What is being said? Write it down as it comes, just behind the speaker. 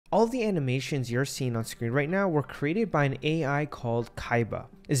All the animations you're seeing on screen right now were created by an AI called Kaiber.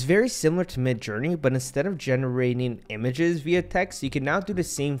 It's very similar to Midjourney, but instead of generating images via text, you can now do the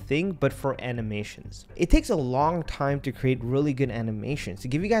same thing but for animations. It takes a long time to create really good animations. To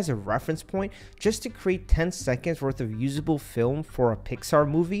give you guys a reference point, just to create 10 seconds worth of usable film for a Pixar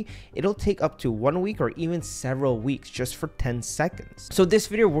movie, it'll take up to 1 week or even several weeks just for 10 seconds. So this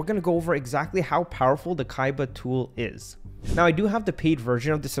video, we're going to go over exactly how powerful the Kaiber tool is. Now, I do have the paid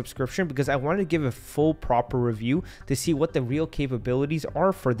version of the subscription because I wanted to give a full proper review to see what the real capabilities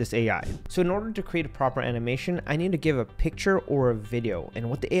are for this AI. So in order to create a proper animation, I need to give a picture or a video, and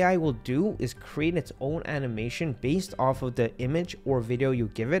what the AI will do is create its own animation based off of the image or video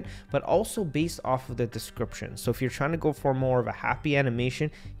you give it, but also based off of the description. So if you're trying to go for more of a happy animation,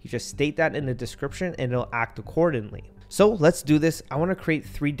 you just state that in the description and it'll act accordingly. So let's do this. I want to create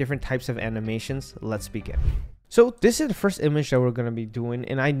 3 different types of animations. Let's begin. So this is the first image that we're going to be doing,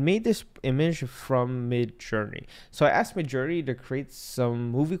 and I made this image from Midjourney. So I asked Midjourney to create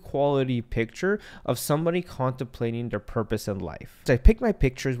some movie quality picture of somebody contemplating their purpose in life. So I picked my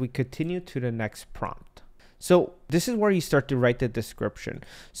pictures, we continue to the next prompt. So this is where you start to write the description.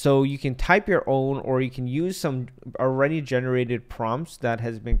 So you can type your own, or you can use some already generated prompts that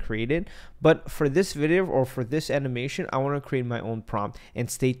has been created. But for this video or for this animation, I want to create my own prompt and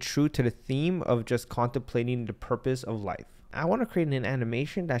stay true to the theme of just contemplating the purpose of life. I want to create an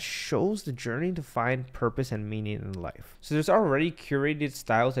animation that shows the journey to find purpose and meaning in life. So there's already curated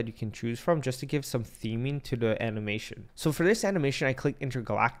styles that you can choose from just to give some theming to the animation. So for this animation, I clicked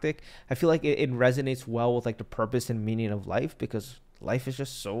intergalactic. I feel like it resonates well with like the purpose and meaning of life, because life is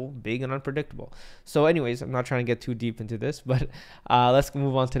just so big and unpredictable. So anyways, I'm not trying to get too deep into this, but let's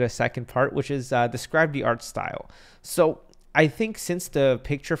move on to the second part, which is describe the art style. So I think since the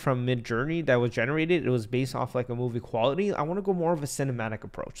picture from Midjourney that was generated, it was based off like a movie quality, I want to go more of a cinematic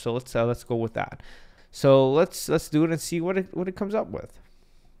approach. So let's go with that. So let's do it and see what it comes up with.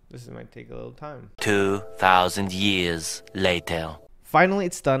 This might take a little time. 2,000 years later. Finally,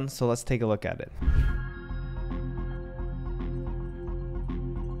 it's done. So let's take a look at it.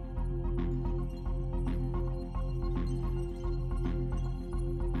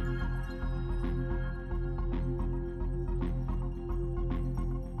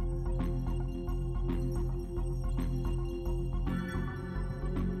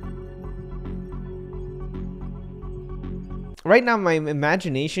 Right now, my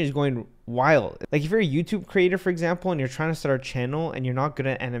imagination is going wild. Like if you're a YouTube creator, for example, and you're trying to start a channel and you're not good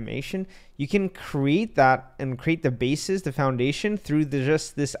at animation, you can create that and create the basis, the foundation through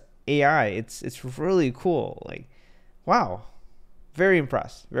just this AI. It's really cool. Like, wow, very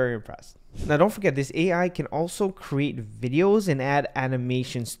impressed, very impressed. Now, don't forget, this AI can also create videos and add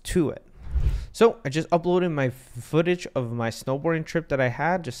animations to it. So I just uploaded my footage of my snowboarding trip that I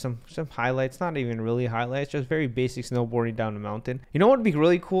had, just some highlights, not even really highlights, just very basic snowboarding down the mountain. You know what would be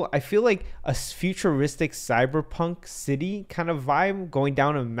really cool? I feel like a futuristic cyberpunk city kind of vibe going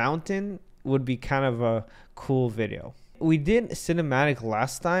down a mountain would be kind of a cool video. We did cinematic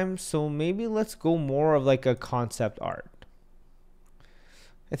last time, so maybe let's go more of like a concept art.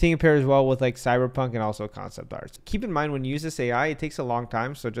 I think it pairs well with like cyberpunk and also concept art. Keep in mind, when you use this AI, it takes a long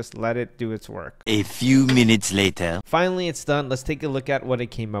time, so just let it do its work. A few minutes later. Finally, it's done. Let's take a look at what it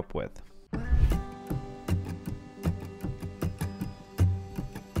came up with.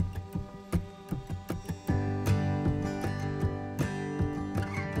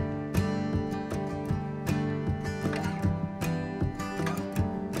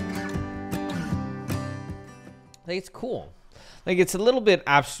 Like, it's cool. Like, it's a little bit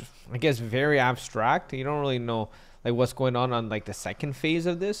I guess very abstract. You don't really know like what's going on like the second phase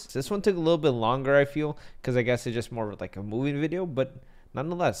of this. This one took a little bit longer, I feel, because I guess it's just more of like a moving video, but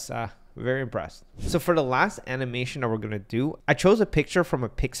nonetheless, very impressed. So for the last animation that we're gonna do, I chose a picture from a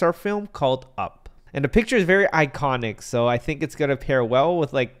Pixar film called Up. And the picture is very iconic, so I think it's gonna pair well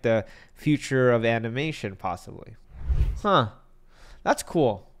with like the future of animation, possibly. Huh, that's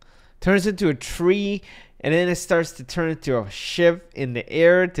cool. Turns into a tree, and then it starts to turn into a ship in the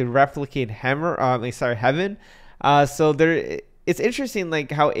air to replicate heaven. So it's interesting, like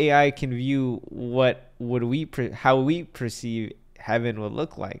how AI can view how we perceive heaven would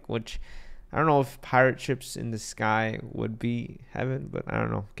look like, which I don't know if pirate ships in the sky would be heaven, but I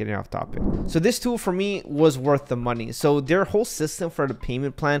don't know, getting off topic. So this tool for me was worth the money. So their whole system for the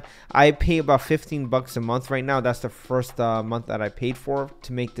payment plan, I pay about 15 bucks a month right now. That's the first month that I paid for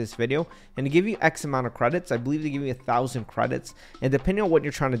to make this video. And to give you X amount of credits, I believe they give you 1,000 credits. And depending on what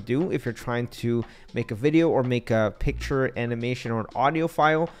you're trying to do, if you're trying to make a video or make a picture, animation, or an audio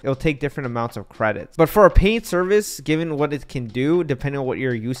file, it'll take different amounts of credits. But for a paid service, given what it can do, depending on what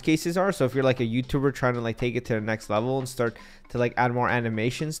your use cases are, so if you're like a YouTuber trying to like take it to the next level and start to like add more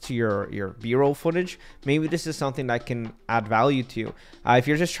animations to your b-roll footage, maybe this is something that can add value to you. If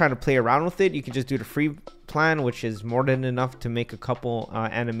you're just trying to play around with it, you can just do the free plan, which is more than enough to make a couple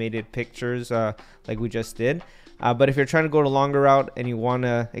animated pictures like we just did. But if you're trying to go the longer route and you want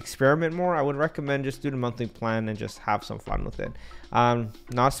to experiment more, I would recommend just do the monthly plan and just have some fun with it.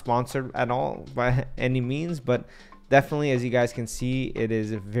 Not sponsored at all by any means, but definitely, as you guys can see, it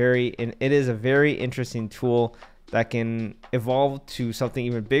is a very interesting tool that can evolve to something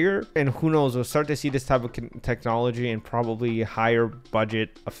even bigger. And who knows, we'll start to see this type of technology in probably higher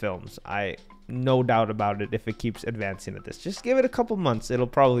budget of films. No doubt about it. If it keeps advancing at this, just give it a couple months, it'll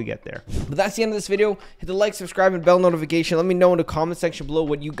probably get there. But that's the end of this video. Hit the like, subscribe, and bell notification. Let me know in the comment section below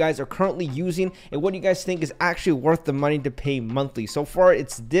what you guys are currently using and what you guys think is actually worth the money to pay monthly. So far,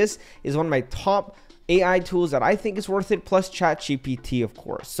 this is one of my top AI tools that I think is worth it, plus ChatGPT, of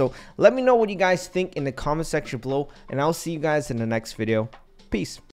course. So let me know what you guys think in the comment section below, and I'll see you guys in the next video. Peace.